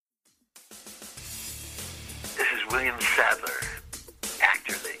William Sadler,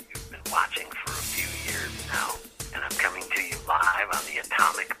 actor that you've been watching for a few years now, and I'm coming to you live on the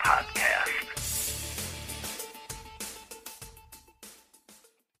Atomic Podcast.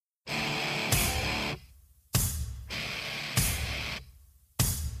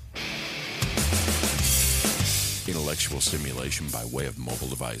 Intellectual stimulation by way of mobile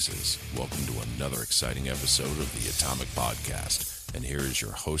devices. Welcome to another exciting episode of the Atomic Podcast. And here is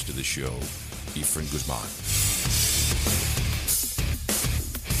your host of the show, Efren Guzman.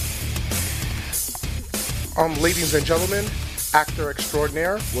 Ladies and gentlemen, actor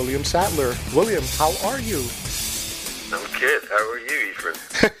extraordinaire, William Sadler. William, how are you? I'm good. How are you,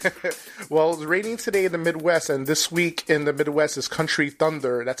 Efren? Well, it's raining today in the Midwest, and this week in the Midwest is Country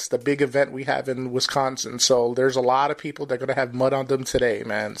Thunder. That's the big event we have in Wisconsin. So there's a lot of people that are going to have mud on them today,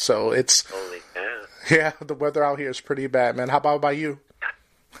 man. So it's... Holy cow. Yeah, the weather out here is pretty bad, man. How about you?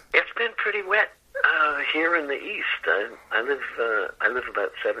 It's been pretty wet here in the east. I live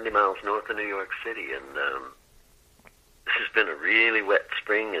about 70 miles north of New York City, and this has been a really wet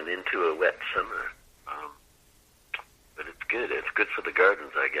spring and into a wet summer. But it's good. It's good for the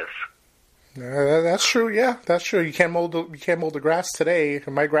gardens, I guess. That's true. Yeah, that's true. You can't mow the grass today.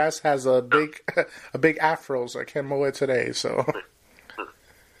 My grass has a big afro, so I can't mow it today. So.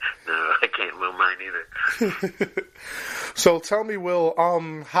 No, I can't mow mine either. So tell me, Will,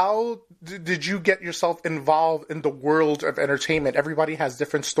 how did you get yourself involved in the world of entertainment? Everybody has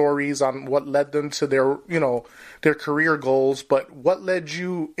different stories on what led them to their career goals, but what led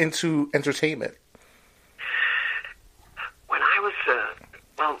you into entertainment? When I was,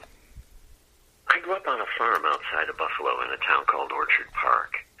 I grew up on a farm outside of Buffalo in a town called Orchard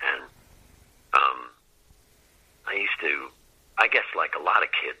Park, and I used to, I guess like a lot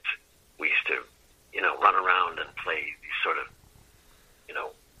of kids, we used to, run around and play these sort of,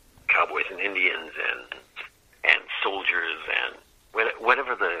 cowboys and Indians and soldiers and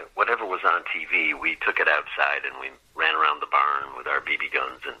whatever was on TV. We took it outside and we ran around the barn with our BB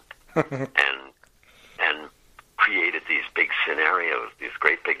guns and created these big scenarios, these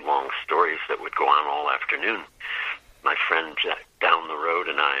great big long stories that would go on all afternoon. My friend down the road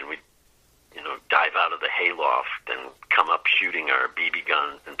and I, and we'd dive out of the hayloft and come up shooting our BB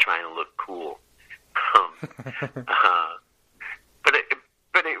guns and trying to look cool.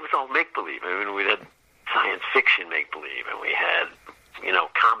 But it was all make-believe. I mean, we had science fiction make-believe, and we had,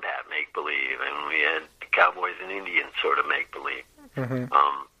 combat make-believe, and we had cowboys and Indians sort of make-believe. Mm-hmm.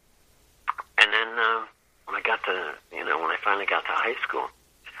 And then when I finally got to high school,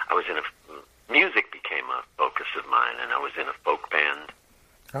 I was in music became a focus of mine, and I was in a folk band.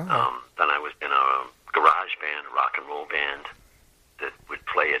 Oh. Then I was in a garage band, a rock and roll band that would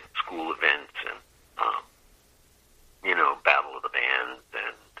play at school events and, battle of the bands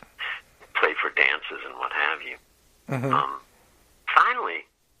and play for dances and what have you. Mm-hmm. Finally,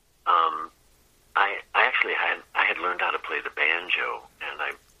 I actually had learned how to play the banjo, and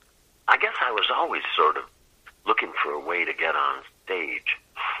I guess I was always sort of looking for a way to get on stage.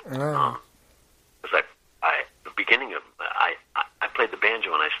 Oh. Because the beginning of I played the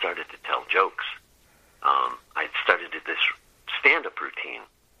banjo and I started to tell jokes. I started this stand-up routine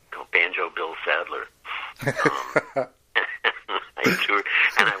called Banjo Bill Sadler. I toured,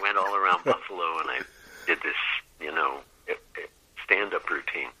 and I went all around Buffalo, and I did this, stand-up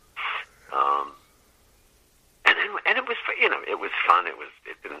routine. And it was, it was fun. It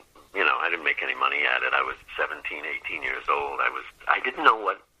didn't, I didn't make any money at it. I was 17, 18 years old. I didn't know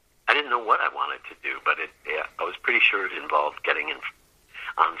what I wanted to do, but I was pretty sure it involved getting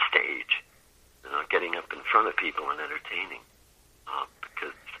on stage, getting up in front of people and entertaining,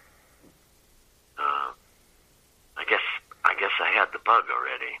 because I guess I had the bug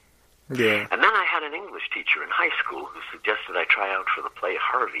already. Yeah. And then I had an English teacher in high school who suggested I try out for the play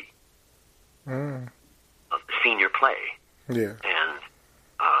Harvey, the senior play. Yeah. And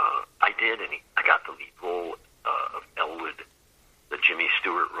I did, and I got the lead role of Elwood, the Jimmy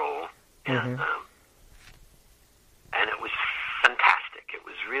Stewart role, and and it was fantastic. It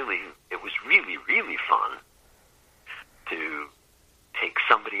was really, really fun to take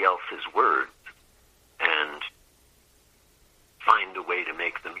somebody else's words and find a way to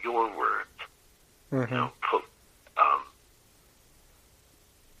make them your words. Mm-hmm.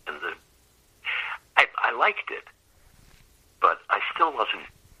 And I liked it, but I still wasn't.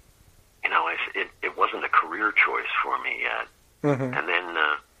 It wasn't a career choice for me yet. Mm-hmm. And then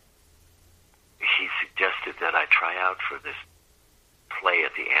he suggested that I try out for this play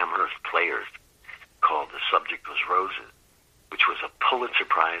at the Amherst Players called The Subject Was Roses, which was a Pulitzer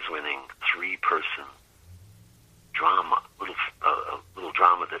Prize-winning 3-person drama, little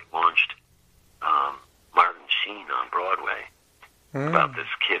drama that launched Martin Sheen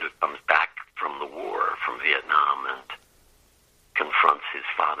kid who comes back from the war, from Vietnam, and confronts his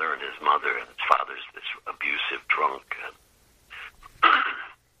father and his mother, and his father's this abusive drunk. And,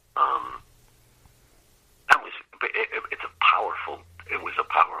 it was a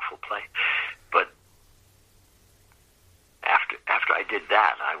powerful play. But after I did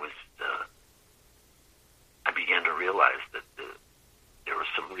that, I began to realize that there was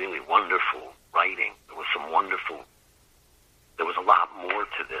some really wonderful writing. There was a lot more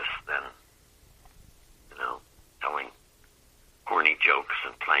to this than, telling corny jokes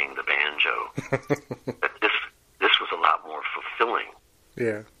and playing the banjo. But this was a lot more fulfilling.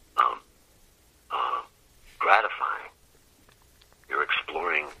 Yeah. Gratifying. You're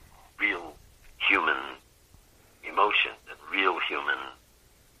exploring real human emotion and real human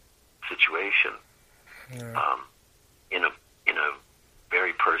situation. Yeah. In a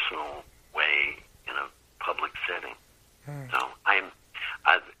very personal way, in a public setting. So and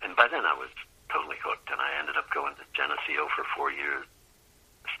by then I was totally hooked, and I ended up going to Geneseo for 4 years,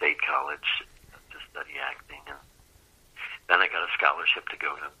 State College, to study acting, and then I got a scholarship to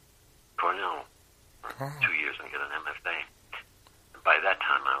go to Cornell for 2 years and get an MFA. And by that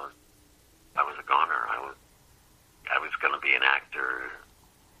time, I was a goner. I was going to be an actor,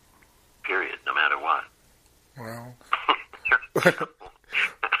 period, no matter what. Wow.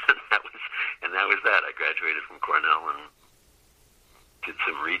 that was that. I graduated from Cornell and did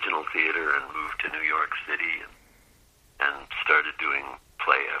some regional theater and moved to New York City and started doing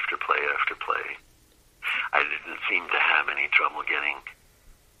play after play after play. I didn't seem to have any trouble getting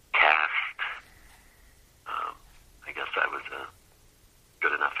cast. I guess I was a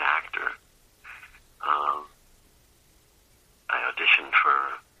good enough actor. I auditioned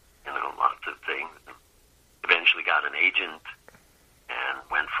for, lots of things. Eventually got an agent and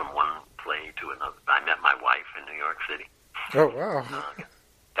went from one play to another. I met my wife in New York City. Oh, wow.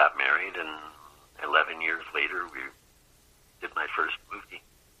 Got married, and 11 years later, we did my first movie.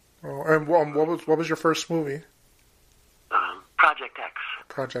 Oh, and what was your first movie? Project X.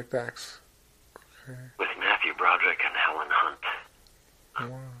 Project X. Okay. With Matthew Broderick and Helen Hunt.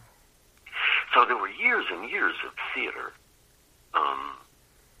 Wow. So there were years and years of theater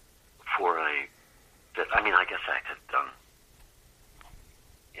before I guess I had done,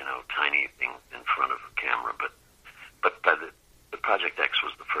 tiny things in front of a camera, but by the Project X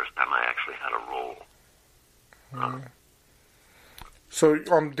was the first time I actually had a role. So,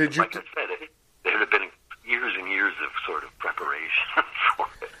 did you... Like I said, there had been years and years of sort of preparation for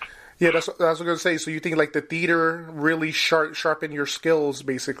it. Yeah, that's what I was going to say. So you think like the theater really sharpened your skills,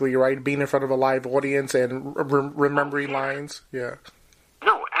 basically, right? Being in front of a live audience and remembering lines. Yeah.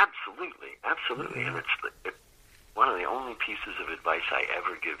 No, absolutely, absolutely, and it's one of the only pieces of advice I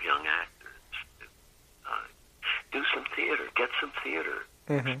ever give young actors. Do some theater, get some theater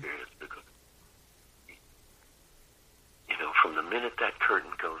experience, because from the minute that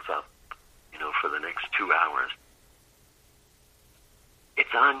curtain goes up, for the next 2 hours,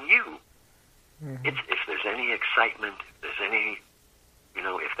 it's on you. If there's any excitement, if there's any,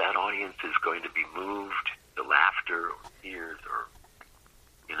 if that audience is going to be moved to laughter or tears or,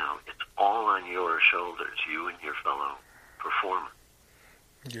 it's all on your shoulders, you and your fellow performer.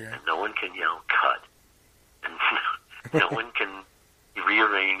 Yeah. And no one can yell cut. And no one can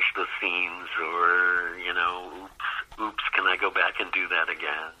rearrange the scenes or, oops, can I go back and do that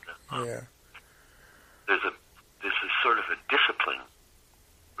again? Yeah. This is sort of a discipline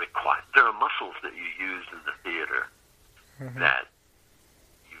required. There are muscles that you use in the theater that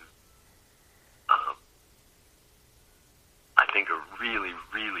you, I think, are really,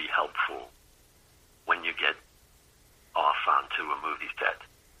 really helpful when you get off onto a movie set.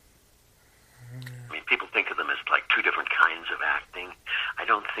 I mean, people think of them as like two different kinds of acting. I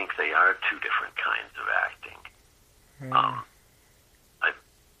don't think they are two different kinds of acting.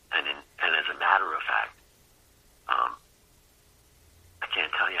 And as a matter of fact, I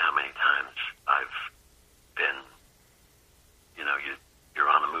can't tell you how many times I've been, you're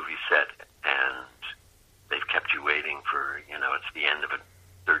on a movie set and they've kept you waiting for, it's the end of a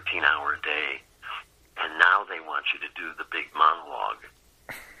 13-hour day, and now they want you to do the big monologue,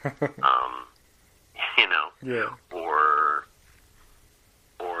 Yeah. Or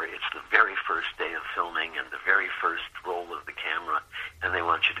it's the very first day of filming and the very first roll of the camera, and they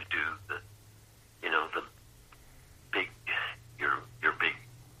want you to do the big, your big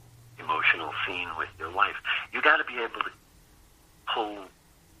emotional scene with your wife. You got to be able to pull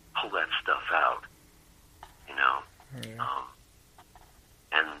that stuff out, Yeah.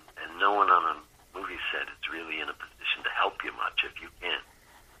 And no one on a movie set is really in a position to help you much if you can't.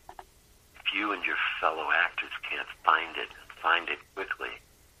 If you and your fellow actors can't find it quickly,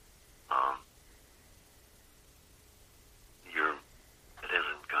 it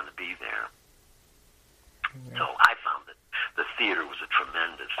isn't going to be there. Yeah. So I found that the theater was a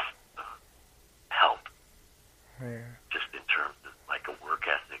tremendous help, just in terms of like a work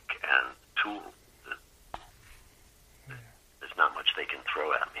ethic and tools. There's not much they can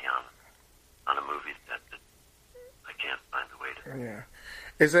throw at me on a movie set that I can't find a way to. Yeah.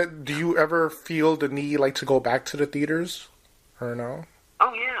 Do you ever feel the need like to go back to the theaters, or no?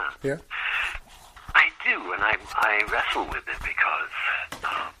 Oh yeah. Yeah. I do, and I wrestle with it because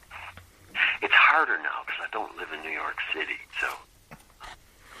it's harder now because I don't live in New York City. So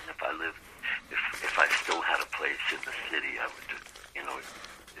if I still had a place in the city, I would just,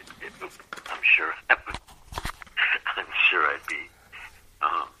 I'm sure I'd be,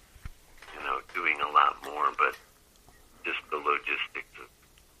 doing a lot more, but just the logistics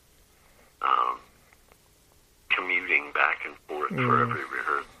of commuting back and forth for every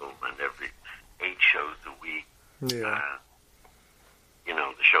rehearsal and every 8 shows a week. Yeah.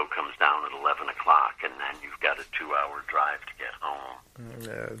 The show comes down at 11 o'clock, and then you've got a 2-hour drive to get home.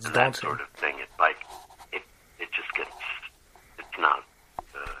 Yeah, it's and daunting. That sort of thing. It's like it just gets. It's not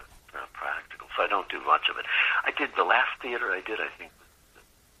practical. So I don't do much of it. I did the last theater I did. I think was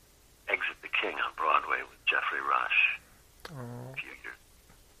Exit the King on Broadway with Jeffrey Rush. A few years.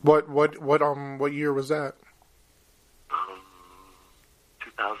 What year was that?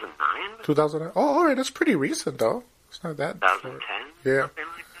 2009. 2009. Oh, all right. That's pretty recent, though. It's not that. 2010. Yeah. Something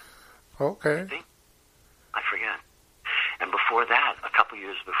like that. Okay. I forget. And before that, a couple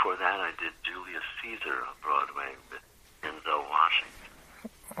years before that, I did Julius Caesar on Broadway with Denzel Washington.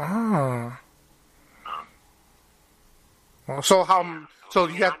 Ah. Well, so how? Yeah. So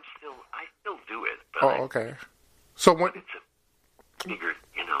you have. I still do it. But okay. So when it's a bigger,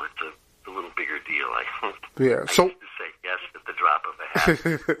 it's a little bigger deal. I yeah. I So used to say yes at the drop of a hat.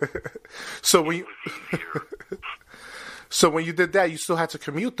 so when It was easier. So when you did that, you still had to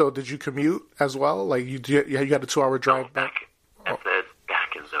commute, though. Did you commute as well? Like you had a 2-hour drive back.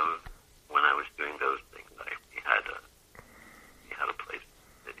 Back in those, when I was doing those things, we had a place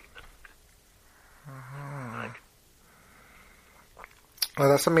in the city. Well,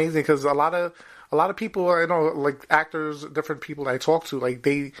 that's amazing because a lot of people, I know, like actors, different people that I talk to, like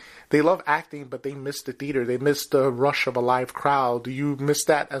they love acting, but they miss the theater. They miss the rush of a live crowd. Do you miss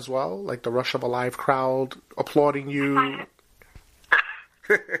that as well? Like the rush of a live crowd applauding you?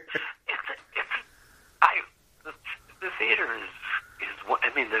 The theater is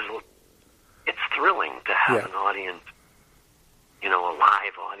it's thrilling to have an audience, a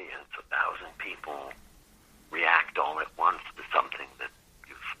live audience, 1,000 people react all at once to something that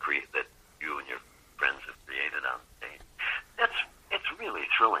that you and your friends have created on stage. It's really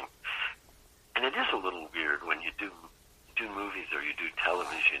thrilling, and it is a little weird when you do movies or you do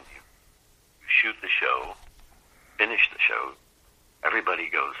television. You shoot the show, finish the show, everybody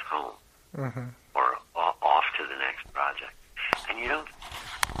goes home or off to the next project, and you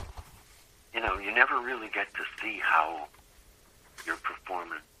never really get to see how your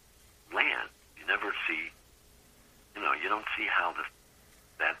performance lands. You never see, you don't see how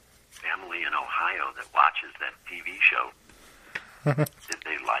that family in Ohio that watches that TV show, did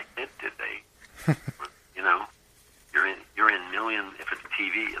they like it? Did they, you're in millions, if it's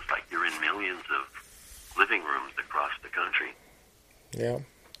TV, it's like you're in millions of living rooms across the country. Yeah,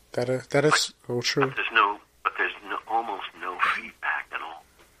 that is so true. But there's almost no feedback at all.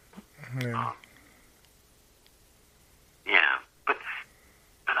 Yeah. But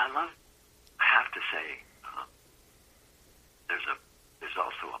I have to say, there's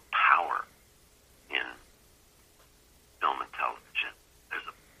also a power in film and television.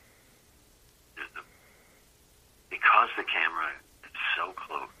 Because the camera is so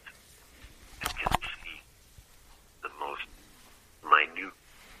close, it can see the most minute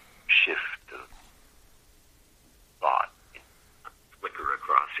shift of thought flicker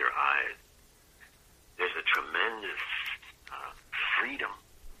across your eyes. There's a tremendous freedom,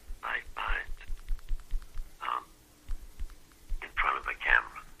 I find, in front of a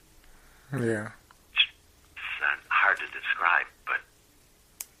camera. Yeah. It's hard to describe, but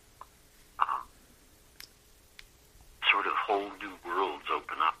sort of whole new worlds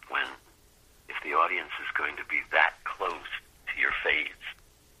open up if the audience is going to be that close to your face.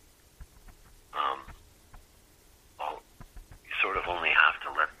 You sort of only have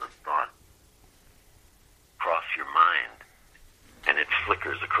to let the thought cross your mind, and it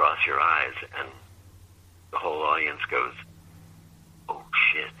flickers across your eyes, and the whole audience goes, "Oh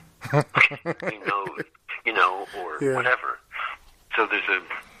shit!" He knows, or whatever. So there's a,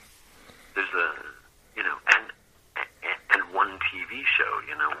 and one TV show.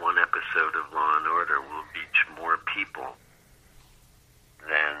 You know, one episode of Law and Order will reach more people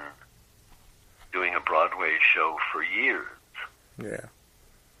than doing a Broadway show for years. Yeah.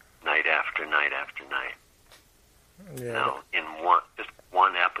 Night after night after night. Yeah. Now, in just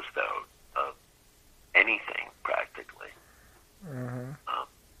one episode of anything, practically. Mm-hmm.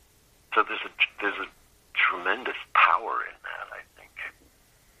 So there's a tremendous power in that, I think.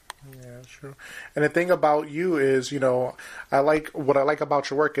 Yeah, true. And the thing about you is, you know, what I like about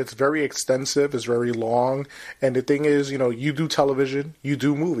your work. It's very extensive. It's very long. And the thing is, you know, you do television, you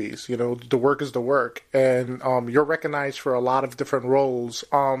do movies. You know, the work is the work, and you're recognized for a lot of different roles.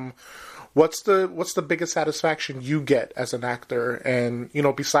 What's the biggest satisfaction you get as an actor? And, you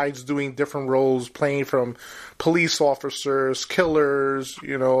know, besides doing different roles, playing from police officers, killers,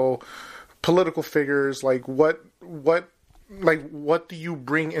 you know, political figures, like what do you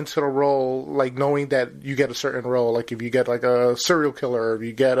bring into the role, like knowing that you get a certain role? Like if you get like a serial killer, or if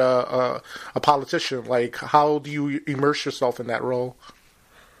you get a politician, like how do you immerse yourself in that role?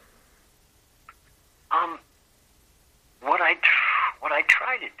 What I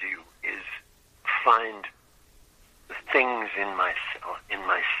try to do is find the things in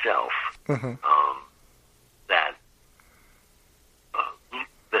myself Mm-hmm. that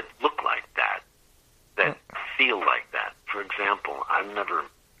look like that feel like that. For example, I've never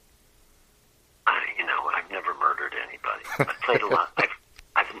murdered anybody. I've played a lot.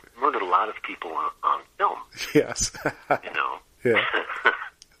 I've murdered a lot of people on film. Yes. You know. Yeah.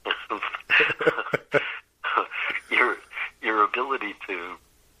 Your ability to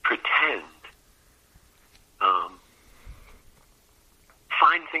pretend,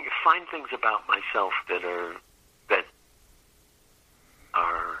 find things about myself that are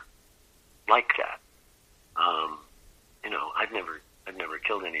like that. You know, I've never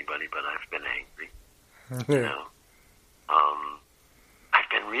killed anybody, but I've been angry. Yeah. You know, I've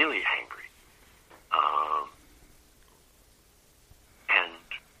been really angry, and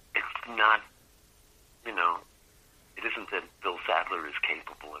it's not, you know, it isn't that Bill Sadler is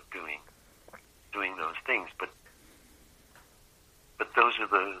capable of doing those things, but those are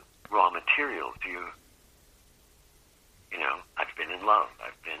the raw materials. You know, I've been in love.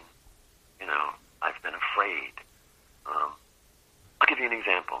 I've been afraid. I'll give you an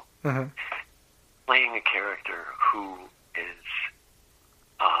example. Mm-hmm. Playing a character who is,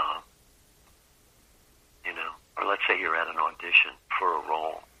 you know, or let's say you're at an audition for a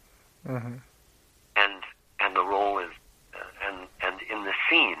role, Mm-hmm. and the role is, and in the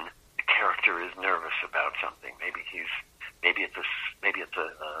scene, the character is nervous about something. Maybe it's a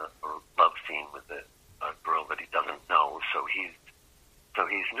love scene with a girl that he doesn't know, so he's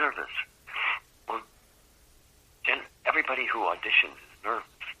nervous. Well, everybody who auditions is nervous.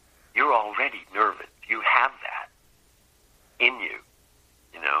 You're already nervous. You have that in you.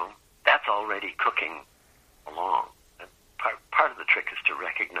 You know, that's already cooking along. And part of the trick is to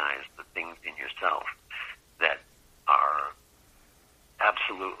recognize the things in yourself that are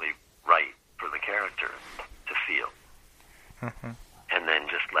absolutely right for the character to feel, Mm-hmm. and then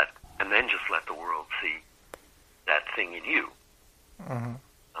just let the world see that thing in you. Mm-hmm. I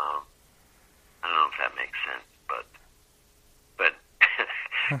don't know if that makes sense, but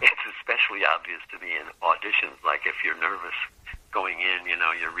it's especially obvious to me in auditions. Like if you're nervous going in, you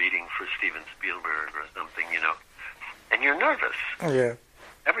know, you're reading for Steven Spielberg or something, you know, and you're nervous. Yeah.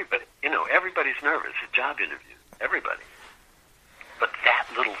 Everybody's nervous at job interviews. Everybody. But that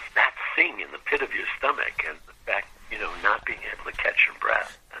thing in the pit of your stomach, and the fact, you know, not being able to catch your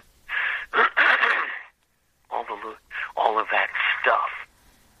breath, all of that stuff,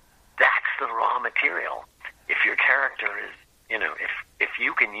 that's the raw material. If your character is, you know, if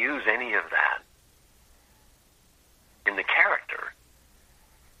you can use any of that in the character,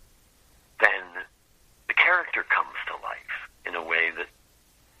 then the character comes to life in a way that,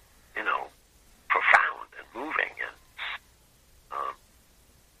 you know, profound and moving. And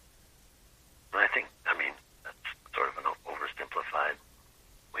I think, I mean, that's sort of an oversimplified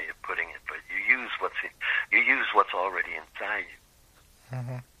way of putting it, but you use what's already inside you.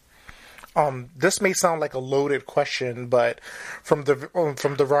 Mm-hmm. This may sound like a loaded question, but from the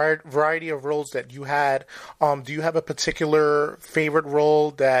variety of roles that you had, do you have a particular favorite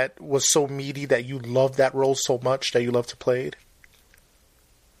role that was so meaty that you loved that role so much that you love to play it?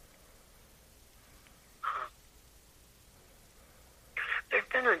 There've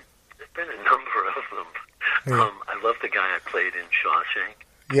been a number of them. Yeah. I love the guy I played in Shawshank.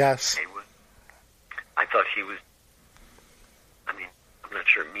 Yes. Haywood. I thought he was, I mean, I'm not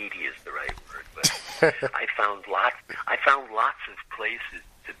sure meaty is the right word, but I found lots of places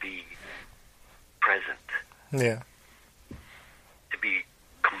to be present. Yeah.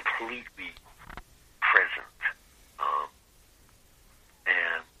 completely present,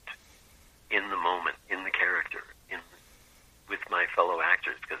 and in the moment, in the character, with my fellow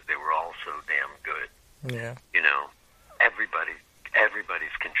actors, because they were all so damn good. Yeah. You know, everybody's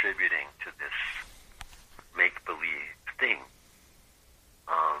contributing to this make-believe thing.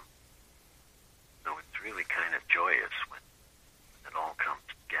 So it's really kind of joyous when it all comes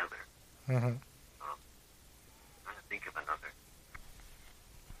together. Mm-hmm. I'm trying to think of another.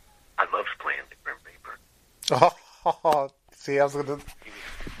 I loved playing the Grim Reaper. Oh, see, I was gonna.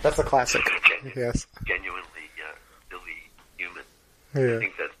 That's a classic. Yes. Genuinely, really human. Yeah. I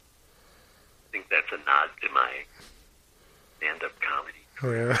think that's a nod to my stand-up comedy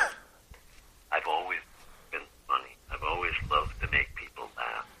career. Yeah. I've always been funny. I've always loved to make people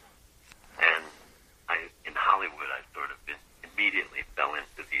laugh. And in Hollywood, I sort of immediately fell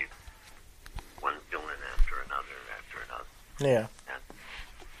into these one villain after another. Yeah. And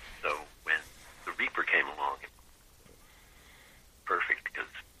so when the Reaper came along, it was perfect because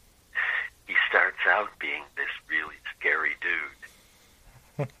he starts out being this really scary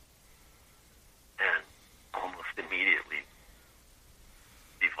dude. And almost immediately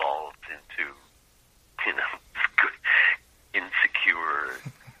evolves into, insecure,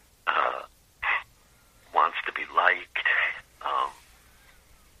 wants to be liked,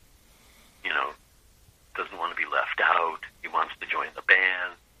 doesn't want to be left out. He wants to join the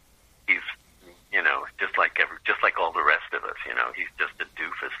band. He's, just like all the rest of us. He's just a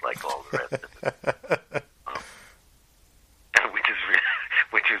doofus like all the rest of us.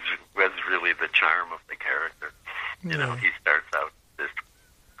 Was really the charm of the character. He starts out this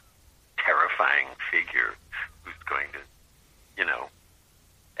terrifying figure who's going to,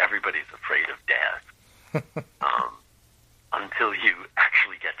 everybody's afraid of death. Until you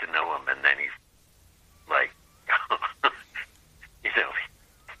actually get to know him, and then he's like,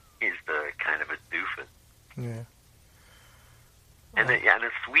 he's the kind of a doofus. Yeah. And a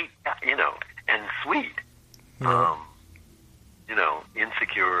sweet, and sweet. Yeah.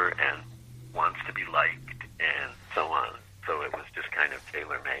 Insecure and wants to be liked and so on. So it was just kind of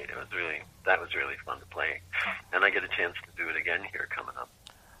tailor-made. That was really fun to play. And I get a chance to do it again here coming up.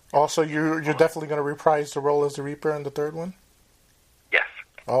 Also, you're definitely going to reprise the role as the Reaper in the third one? Yes.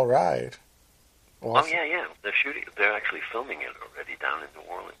 All right. Awesome. Oh, yeah. They're actually filming it already down in New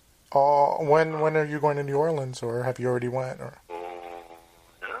Orleans. Oh, when are you going to New Orleans, or have you already went? Or? Oh,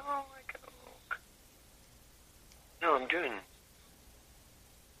 no, No, I'm doing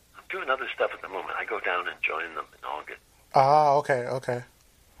other stuff at the moment. I go down and join them in August. Ah, okay.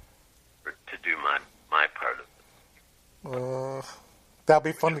 To do my part of it. That'll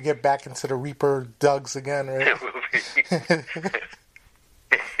be fun to get back into the Reaper Dugs again, right? It will be.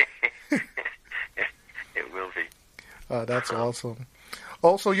 It will be. That's awesome.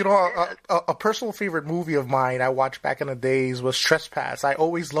 Also, a personal favorite movie of mine I watched back in the days was Trespass. I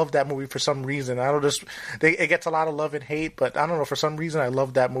always loved that movie for some reason. I don't it gets a lot of love and hate, but I don't know, for some reason I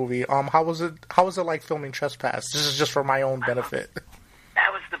loved that movie. How was it like filming Trespass? This is just for my own benefit.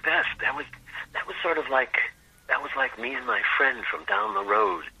 That was the best. That was sort of like, me and my friend from down the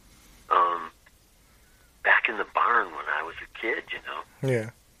road, back in the barn when I was a kid,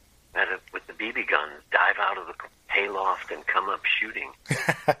 Yeah. With the BB gun, dive out of the hayloft and come up shooting. It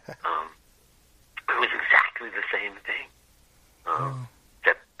was exactly the same thing.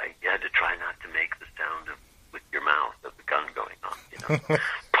 Except you had to try not to make the sound with your mouth of the gun going off,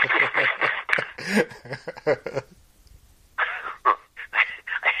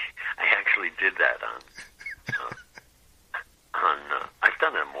 I actually did that on I've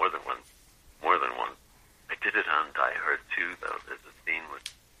done it more than one. I did it on Die Hard 2, though. There's a scene with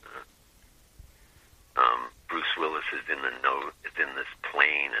Bruce Willis is in this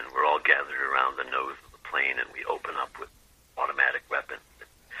plane, and we're all gathered around the nose of the plane, and we open up with automatic weapons and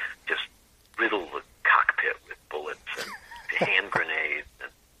just riddle the cockpit with bullets and hand grenades,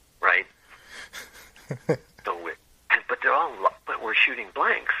 and right. But we're shooting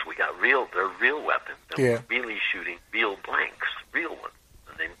blanks. They're real weapons, and we're really shooting real blanks, real ones,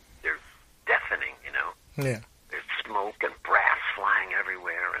 and they're deafening, Yeah. There's smoke and brass flying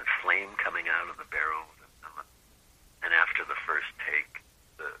everywhere and flame coming out of the barrels. And after the first take,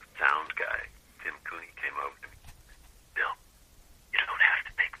 the sound guy, Tim Cooney, came over to me. Bill, you don't have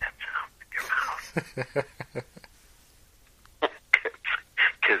to make that sound with your mouth.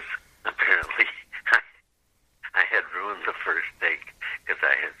 Because apparently I had ruined the first take because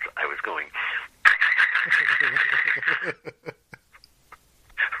I was going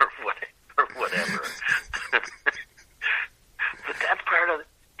or whatever. But that's part of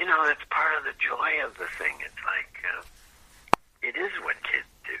it's part of the joy of the thing. It's like it is what kids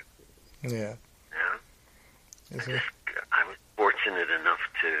do. Yeah. Yeah. I was fortunate enough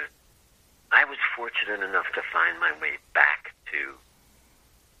to find my way back to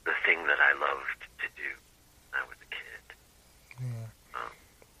the thing that I loved to do when I was a kid. Yeah.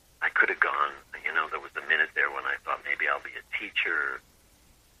 I could have gone, there was a minute there when I thought maybe I'll be a teacher.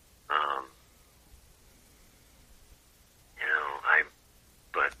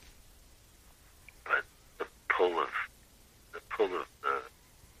 But the pull of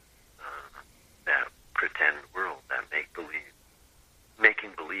that pretend world, that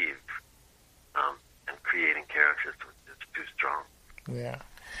making believe, and creating characters was just too strong. Yeah.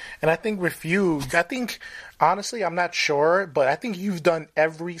 And I think with you, honestly, I'm not sure, but I think you've done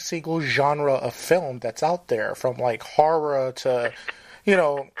every single genre of film that's out there, from like horror to,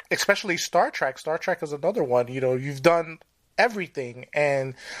 especially Star Trek. Star Trek is another one. You've done everything.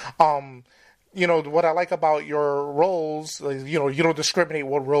 And, what I like about your roles, you don't discriminate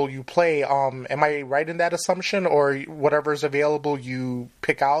what role you play. Am I right in that assumption? Or whatever's available, you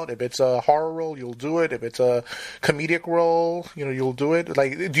pick out? If it's a horror role, you'll do it. If it's a comedic role, you'll do it.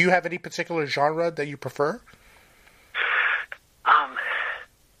 Like, do you have any particular genre that you prefer? I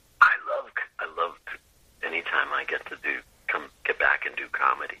love anytime I get to get back and do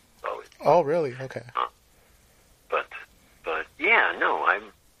comedy. Always. Oh, really? Okay. But yeah, no, I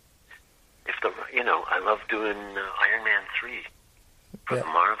love doing Iron Man 3 for the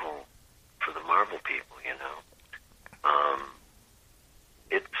Marvel people.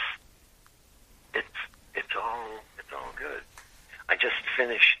 It's all good. I just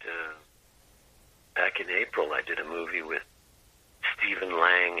finished back in April. I did a movie with Stephen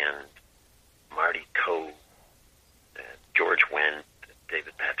Lang and Marty Coe, George Wendt,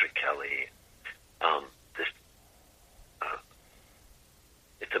 David Patrick Kelly.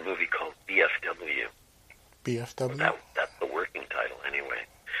 It's a movie called BFW. BFW? That's the working title anyway.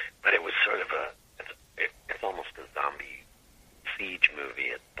 But it was sort of it's almost a zombie siege movie.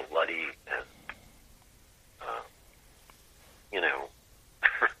 It's bloody and,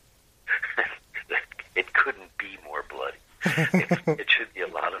 it couldn't be more bloody. It should be a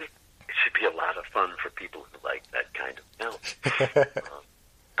lot of fun for people who like that kind of film.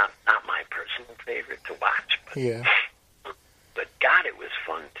 Not my personal favorite to watch, but yeah. But God, it was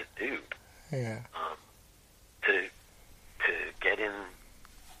fun to do. Yeah. To get in,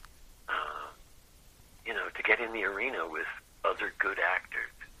 to get in the arena with other good actors.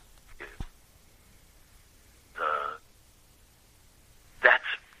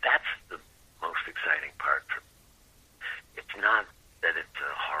 That's the most exciting part for me. It's not that it's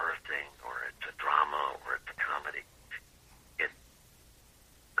a horror thing or it's a drama or it's a comedy.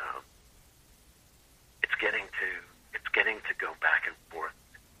 It's getting to go back and forth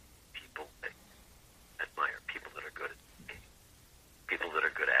with people that admire, people that are good at people that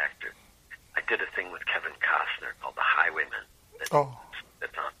are good actors. I did a thing with Kevin Costner called The Highwaymen that's on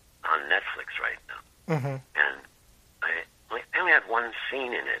Netflix right now. Mm-hmm. And I only had one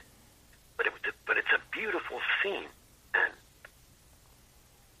scene in it, but it's a beautiful scene, and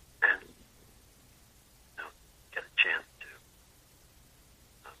get a chance to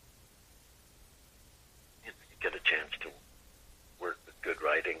get a chance to work with good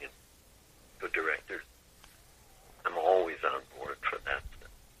writing and good directors. I'm always on board for that stuff.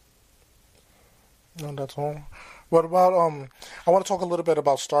 No, that's all. What about I want to talk a little bit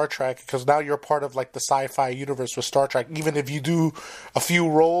about Star Trek, because now you're part of like the sci-fi universe with Star Trek. Even if you do a few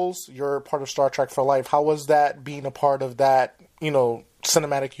roles, you're part of Star Trek for life. How was that being a part of that,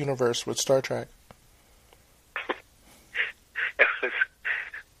 cinematic universe with Star Trek?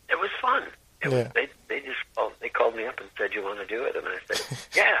 It was fun. Yeah. They called me up and said, "You want to do it?" And I said,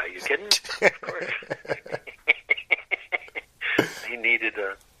 "Yeah, are you kidding? Of course." They needed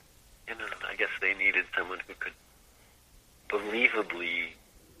I guess they needed someone who could believably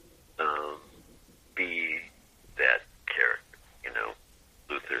be that character,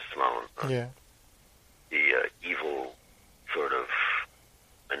 Luther Sloan. Yeah. The evil, sort of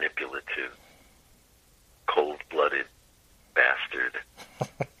manipulative, cold-blooded bastard.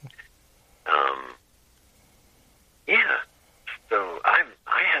 Yeah. So I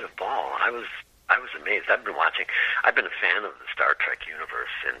had a ball. I was amazed. I've been a fan of the Star Trek universe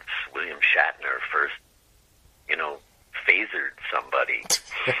since William Shatner first, phasered somebody.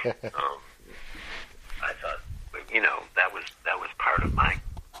 I thought, that was part of my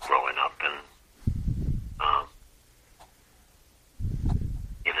growing up, and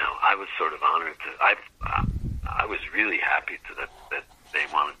I was sort of honored I was really happy that they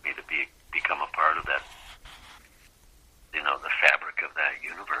wanted me to become a part of that, the fabric of that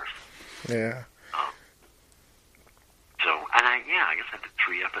universe. Yeah. So, and I guess I did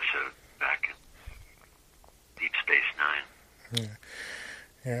 3 episodes. back in Deep Space Nine.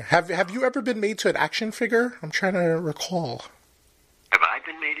 Yeah. Have you ever been made to an action figure? I'm trying to recall. Have I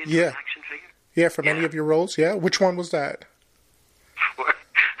been made into an action figure? Yeah, from any of your roles? Yeah? Which one was that?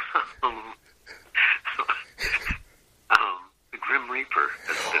 The Grim Reaper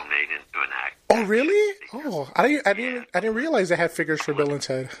has been made into an act. Oh, really? Oh, I didn't realize they had figures for Bill and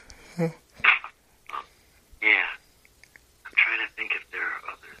Ted. Huh. Yeah. I'm trying to think if there are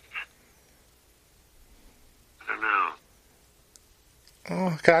others. I don't know.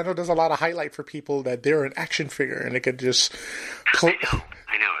 Oh, 'cause I know there's a lot of highlight for people that they're an action figure and they could just... I know.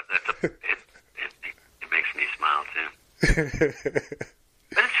 It makes me smile, too.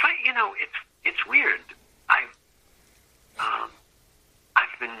 But it's funny, it's weird. I've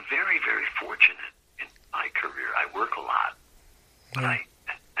been very, very fortunate in my career. I work a lot, but I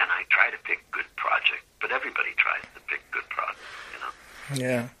try to pick good projects. But everybody tries to pick good projects,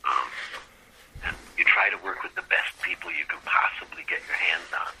 Yeah. And you try to work with the best people you can possibly get your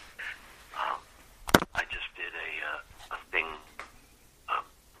hands on. I just did a thing,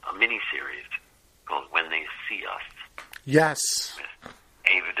 a mini-series called When They See Us. Yes. With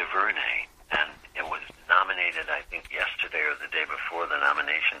Ava DuVernay, and it was nominated, I think, yesterday or the day before the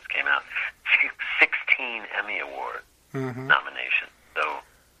nominations came out. 16 Emmy Award nominations. So,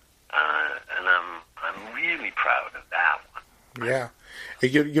 and I'm really proud of that one. Yeah.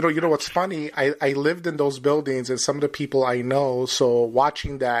 You know what's funny? I lived in those buildings, and some of the people I know, so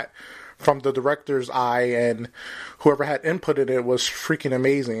watching that from the director's eye and whoever had input in it was freaking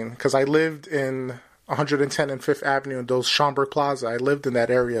amazing. Because I lived in 110 and 5th Avenue in those Schaumburg Plaza. I lived in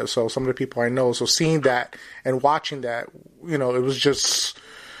that area, so some of the people I know. So seeing that and watching that, it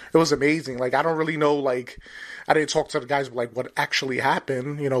was amazing. Like, I don't really know, like, I didn't talk to the guys, like, what actually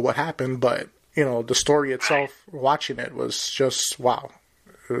happened, what happened, but, the story itself, watching it was just, wow.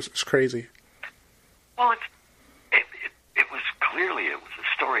 It was crazy. Well, it was clearly, it was a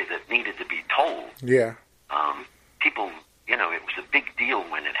story that needed to be told. Yeah. People, it was a big deal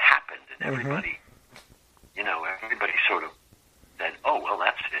when it happened, and everybody, everybody sort of said, oh, well,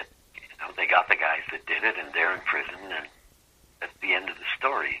 that's it. They got the guys that did it, and they're in prison, and that's the end of the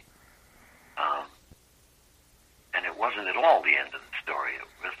story. And it wasn't at all the end of the story. It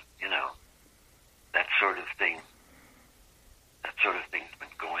was, that sort of thing's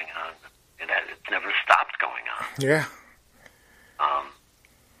been going on, and it's never stopped going on. Yeah.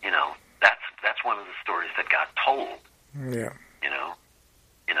 That's one of the stories that got told. Yeah. In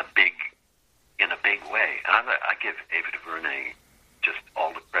a big way. And I give Ava DuVernay just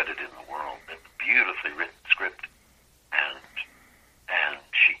all the credit in the world. It's a beautifully written script, and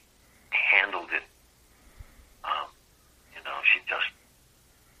she handled it.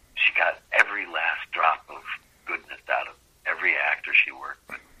 She got every last drop of goodness out of every actor she worked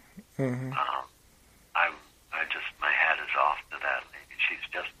with. Mm-hmm. My hat is off to that lady. She's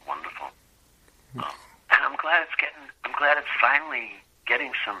just wonderful. And I'm glad it's finally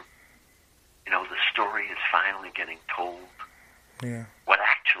getting some, the story is finally getting told. Yeah. What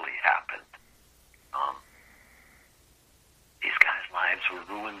actually happened. These guys' lives were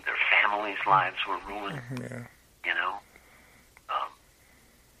ruined. Their families' lives were ruined. Yeah.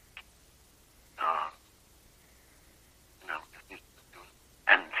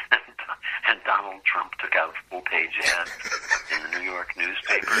 And Donald Trump took out full-page ads in the New York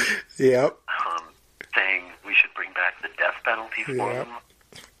newspapers. Yep. Saying we should bring back the death penalty for them.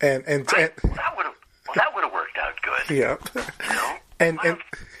 And that would have worked out good. Yep. And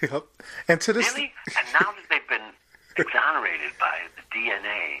to this really, and now that they've been exonerated by the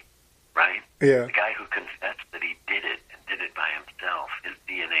DNA, right? Yeah. The guy who confessed that he did it and did it by himself, his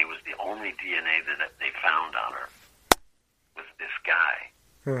DNA was the only DNA that they found on her. Was this guy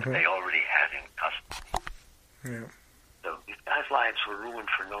that they already had in custody. Yeah. So these guys' lives were ruined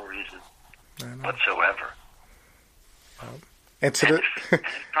for no reason whatsoever. And if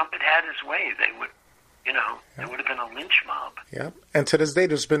Trump had his way, they would, there would have been a lynch mob. Yep. And to this day,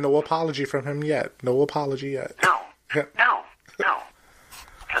 there's been no apology from him yet. No apology yet. No. Because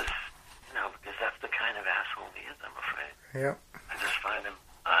that's the kind of asshole he is, I'm afraid. Yep. I just find him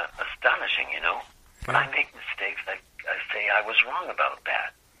astonishing, When I make mistakes, I say I was wrong about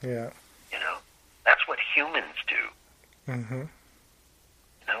that. Yeah. That's what humans do. Mm-hmm.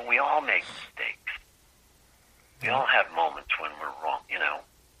 We all make mistakes. We all have moments when we're wrong,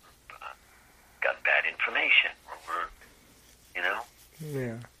 got bad information, or we're,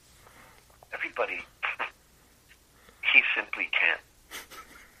 Yeah. Everybody, he simply can't.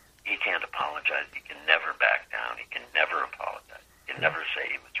 He can't apologize. He can never back down. He can never apologize. He can never say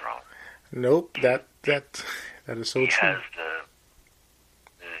he was wrong. Nope. That is so true.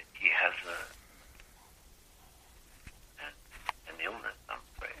 He has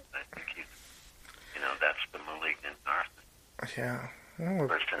Yeah.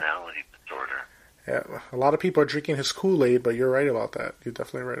 Personality disorder. Yeah. A lot of people are drinking his Kool-Aid, but you're right about that. You're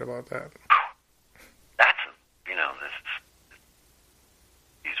definitely right about that. That's,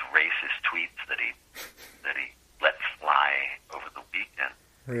 these racist tweets that he let fly over the weekend.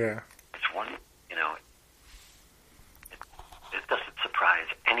 Yeah. It's one, it doesn't surprise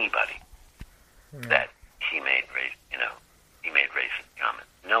anybody that he made racist comments.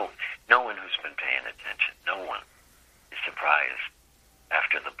 No one who's been paying attention, no one is surprised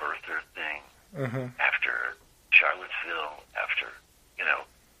after the birther thing, after Charlottesville, after,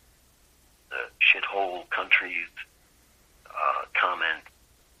 the shithole countries comment.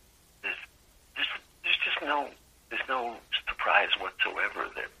 There's just no surprise whatsoever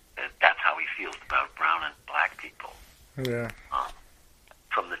that that's how he feels about brown and black people. Yeah.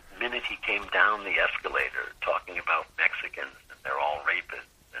 From the minute he came down the escalator talking about Mexicans and they're all rapists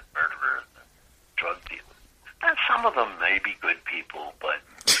and murderers and drug dealers. And some of them may be good people, but,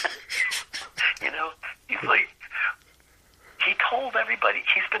 he's like, he told everybody,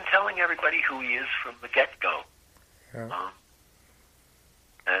 he's been telling everybody who he is from the get-go. Yeah.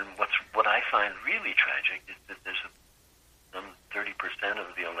 And what I find really tragic is that there's some 30%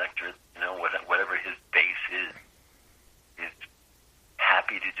 of the electorate, whatever his base is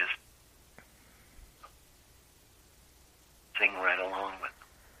happy to just sing right along with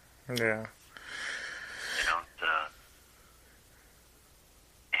them. Yeah.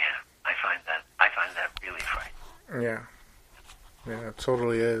 I find that really frightening. Yeah. Yeah, it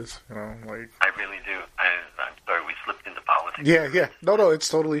totally is. I really do. I'm sorry, we slipped into politics. Yeah. No, it's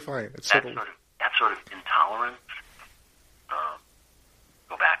totally fine. It's that totally... that sort of intolerance.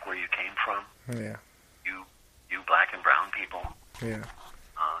 Go back where you came from. Yeah. You black and brown people. Yeah.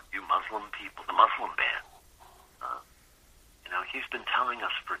 You Muslim people, the Muslim ban. He's been telling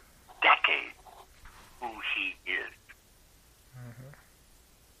us for decades who he is.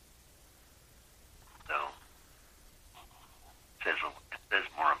 So it says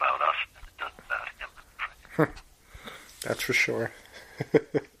more about us than it does about him. That's for sure.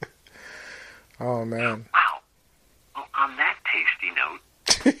 Oh man. Wow. Well, on that tasty note.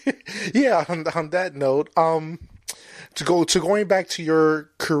 Yeah. On that note, going back to your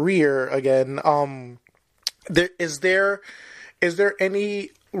career again, is there any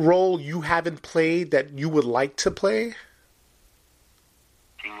role you haven't played that you would like to play?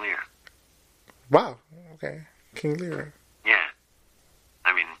 King Lear. Wow. Okay. King Lear. Yeah.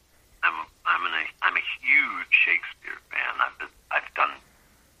 I mean, I'm a huge Shakespeare fan. I've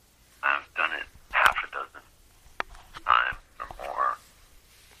done it half a dozen times or more.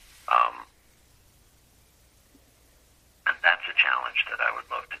 And that's a challenge that I would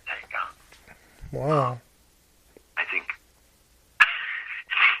love to take on. Wow. I think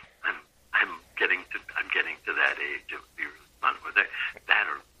I'm getting to that age. It would be really fun with it. That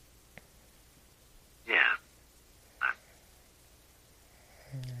or yeah.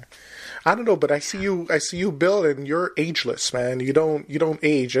 I don't know, but I see you, Bill, and you're ageless, man. You don't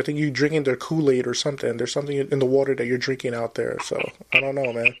age. I think you drinking their Kool-Aid or something. There's something in the water that you're drinking out there. So I don't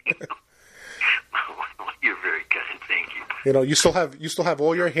know, man. You're very kind. Thank you. You still have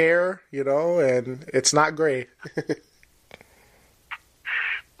all your hair, and it's not gray.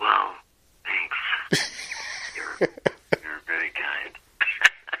 Well, thanks. You're very kind.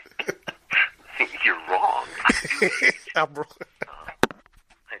 You're wrong. I'm wrong.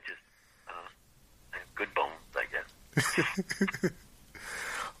 I have good bones, I guess.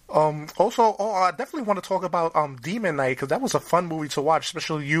 Also, I definitely want to talk about Demon Knight, because that was a fun movie to watch,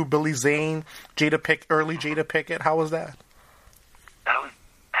 especially you, Billy Zane, early Jada Pinkett. How was that?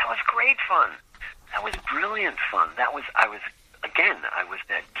 That was great fun. That was brilliant fun. I was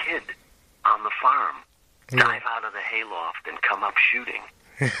that kid on the farm, dive out of the hayloft and come up shooting.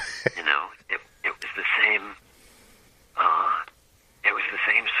 It was the same. It was the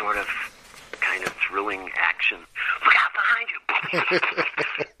same sort of kind of thrilling action. Look out behind you!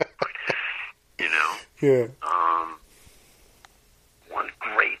 Yeah. One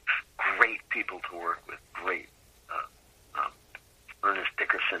great people to work with. Great. Ernest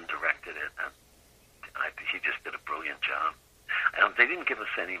Dickerson directed it, and he just did a brilliant job. They didn't give us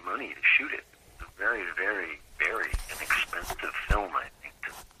any money to shoot it. It was a very, very, very inexpensive film, I think,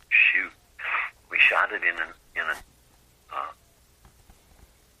 to shoot. We shot it in an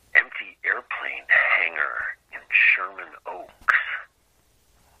empty airplane hangar in Sherman Oaks,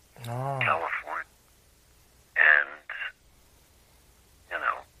 California. And,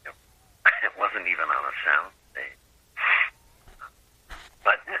 it wasn't even on a sound stage.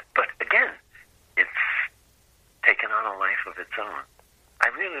 But again, it's taken on a life of its own. I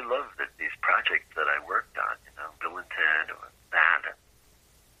really love these projects that I worked on, Bill and Ted or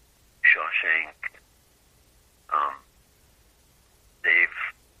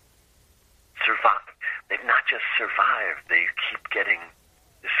getting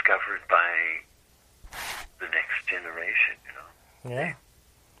discovered by the next generation, Yeah.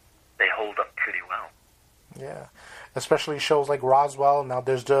 They hold up pretty well. Yeah. Especially shows like Roswell. Now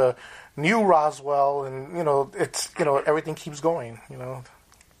there's the new Roswell, and, it's, everything keeps going,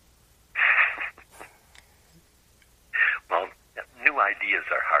 Well, new ideas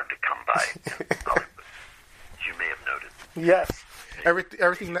are hard to come by in Hollywood, as you may have noticed. Yes.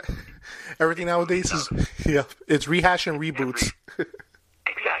 Everything nowadays is, it's rehash and reboots.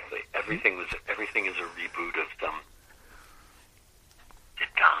 Exactly. Everything is a reboot of some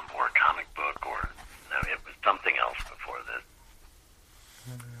sitcom or comic book, or it was something else before this.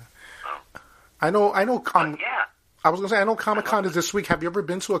 I know. Yeah. I was gonna say, I know Comic-Con is this week. Have you ever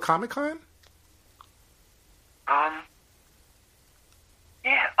been to a Comic-Con?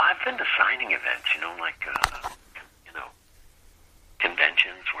 Yeah, I've been to signing events. Like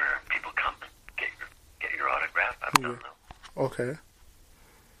conventions where people come and get your autograph. I've done them. Okay.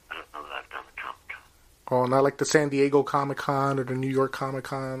 I don't know that I've done the Comic-Con. Oh, not like the San Diego Comic-Con or the New York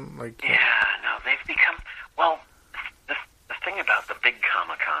Comic-Con, like. Yeah, no, they've become. Well, the thing about the big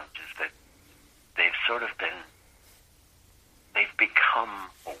Comic-Cons is that they've sort of been. They've become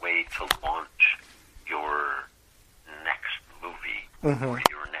a way to launch your next movie or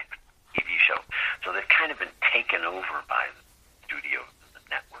your next TV show. So they've kind of been taken over by the studios and the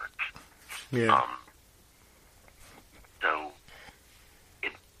networks. Yeah. So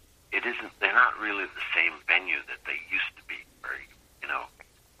it isn't. They're not really the same venue that they used to be, where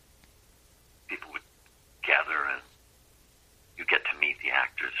people would gather and you get to meet the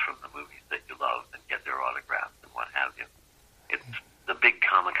actors from the movies that you love and get their autographs and what have you. It's the big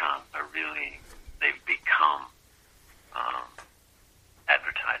Comic-Cons are really, they've become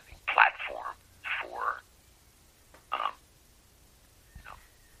advertising platforms for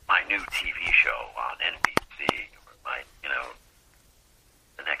my new TV show on NBC or my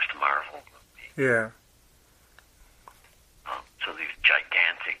the next Marvel movie. Yeah. So these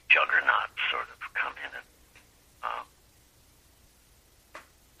gigantic juggernauts sort of come in and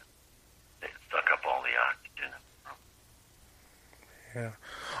they suck up all the oxygen. Yeah.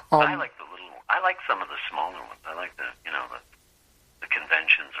 I like some of the smaller ones. I like the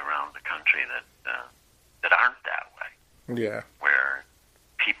conventions around the country that aren't that way. Yeah. Where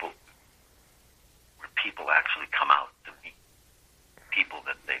people actually come out to meet people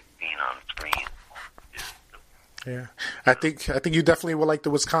that they've seen on screen. Yeah, I think you definitely will like the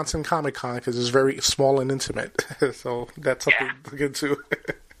Wisconsin Comic-Con because it's very small and intimate. So that's something to get to.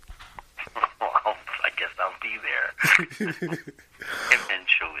 Well, I guess I'll be there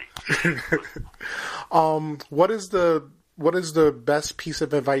eventually. What is the best piece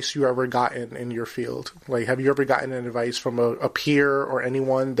of advice you ever gotten in your field? Like, have you ever gotten an advice from a peer or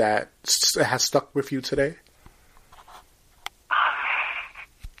anyone that has stuck with you today?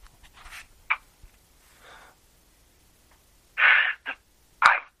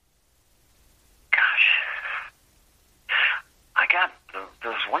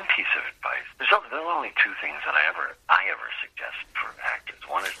 There's one piece of advice. There are only two things that I ever suggest for actors.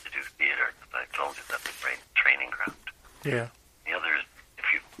 One is to do theater, because I told you that's a great training ground. Yeah. The other is if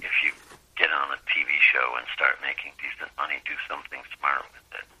you get on a TV show and start making decent money, do something smart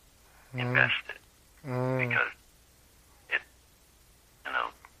with it. Invest it. Because it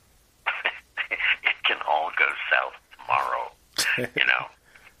it can all go south tomorrow. You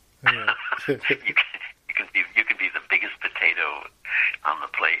can be the biggest potato on the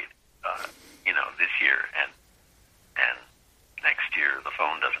plate, this year, and next year the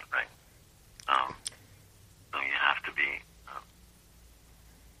phone doesn't ring. So you have to be.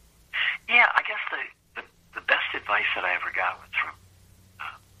 I guess the best advice that I ever got was from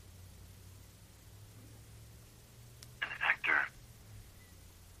an actor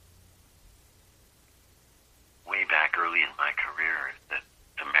way back early in my career. Is that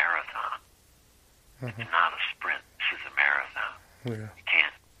it's a marathon. It's not a sprint. This is a marathon. Yeah. You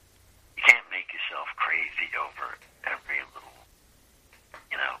can't make yourself crazy over every little,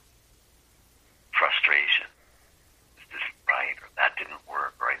 frustration. Is this right? Or that didn't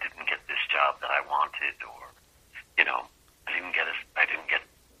work? Or I didn't get this job that I wanted? Or, I didn't get,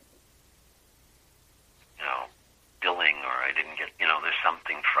 billing, or I didn't get, there's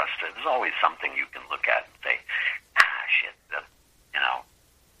something frustrating. There's always something you can look at and say, shit, that,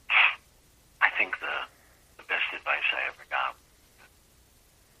 I think the best advice I ever got was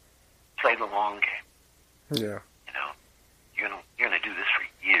play the long game. Yeah. You're gonna do this for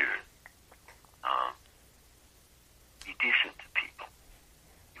years. Be decent to people.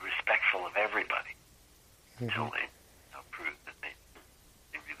 Be respectful of everybody until they prove that they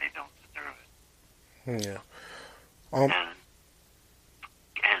really don't deserve it. Yeah. And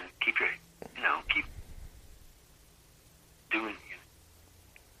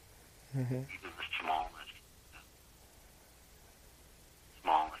Even the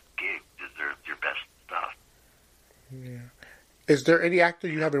smallest gig deserves your best stuff. Yeah. Is there any actor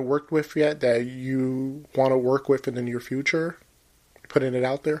you haven't worked with yet that you want to work with in the near future? Putting it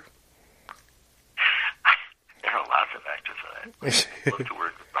out there? There are lots of actors that I'd love to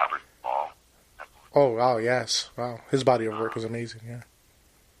work with. Robert Paul. Oh, wow, yes. Wow. His body of work is amazing, yeah.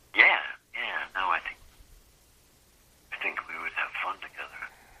 Yeah. No, I think we would have fun together.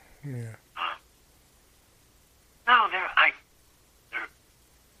 Yeah. No,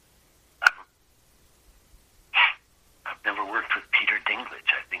 I've never worked with Peter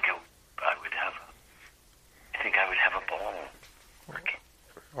Dinklage. I think I would have a ball working.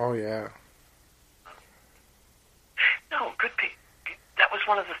 Oh, yeah. No, good people. That was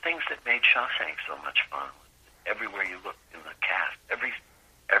one of the things that made Shawshank so much fun. Everywhere you looked in the cast, every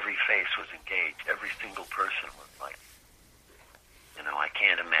face was engaged. Every single person was like, I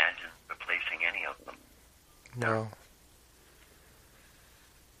can't imagine replacing any of them. No.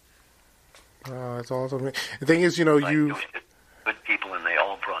 Oh, that's awesome. The thing is, you... Good people, and they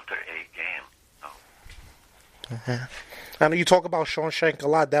all brought their A game. So. I know you talk about Shawshank a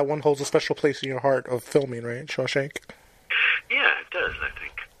lot. That one holds a special place in your heart of filming, right? Shawshank? Yeah, it does, I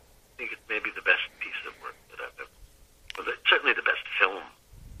think. I think it's maybe the best piece of work that I've ever... Well, certainly the best film.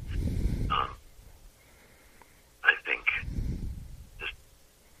 I think, just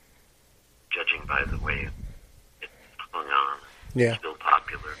judging by the way it hung on, yeah. It's still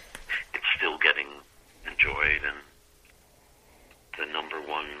popular. It's still getting enjoyed, and the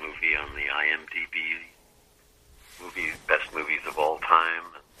 #1 movie on the IMDb best movies of all time.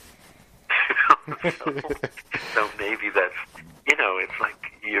 so maybe that's, it's like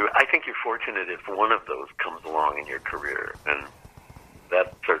I think you're fortunate if one of those comes along in your career, and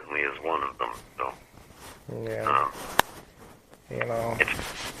that certainly is one of them. So, yeah. It's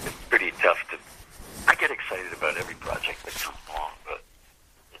pretty tough to. I get excited about every project that comes along, but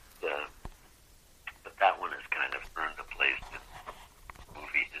that one has kind of earned a place in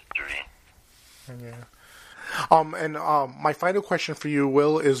movie history. Yeah. And my final question for you,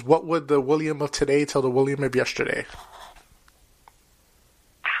 Will, is what would the William of today tell the William of yesterday?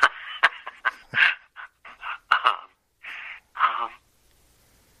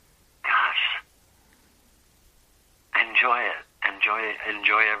 Gosh.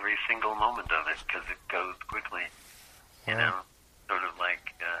 Enjoy every single moment of it, because it goes quickly. Sort of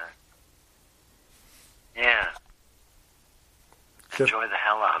like, enjoy the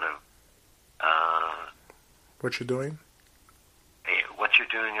hell out of what you're doing? What you're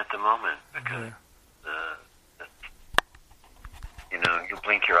doing at the moment, because you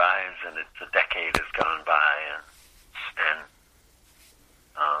blink your eyes and it's a decade has gone by, and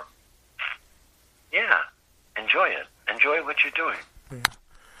enjoy it. Enjoy what you're doing.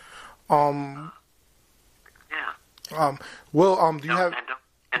 Will, do you have...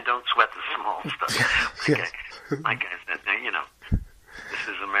 And don't sweat the small stuff. Okay. Like I said, this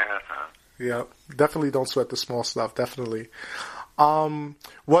is a marathon. Yeah, definitely don't sweat the small stuff, definitely.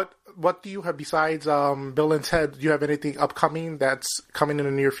 What do you have besides Bill and Ted? Do you have anything upcoming that's coming in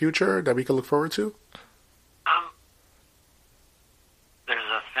the near future that we can look forward to? There's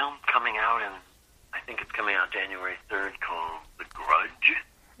a film coming out, and I think it's coming out January 3rd, called The Grudge.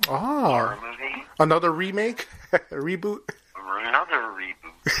 Horror movie. Another remake? A reboot? Another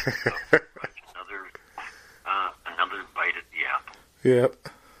reboot. Another bite at the apple. Yep.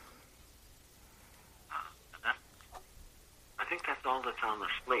 I think that's all that's on the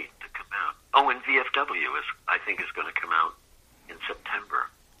slate to come out. Oh, and VFW I think is going to come out in September.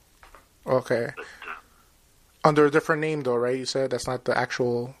 Okay. But, under a different name, though, right? You said that's not the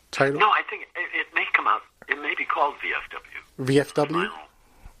actual title? No, I think it may come out. It may be called VFW. VFW?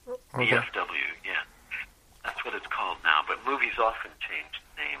 Okay. VFW, yeah. That's what it's called now. But movies often change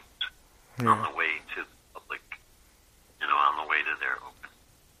names on the way to the public, on the way to their open.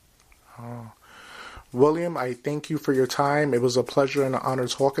 Oh. William, I thank you for your time. It was a pleasure and an honor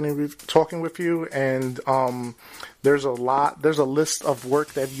talking with you. And there's a list of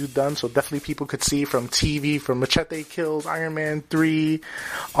work that you've done, so definitely people could see from TV, from Machete Kills, Iron Man 3,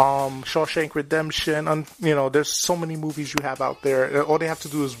 Shawshank Redemption. There's so many movies you have out there. All they have to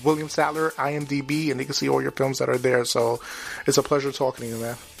do is William Sadler, IMDb, and they can see all your films that are there. So it's a pleasure talking to you,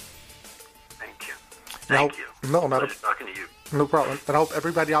 man. Thank you. Thank you. No, not pleasure talking to you. No problem. And I hope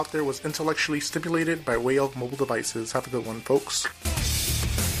everybody out there was intellectually stimulated by way of mobile devices. Have a good one, folks.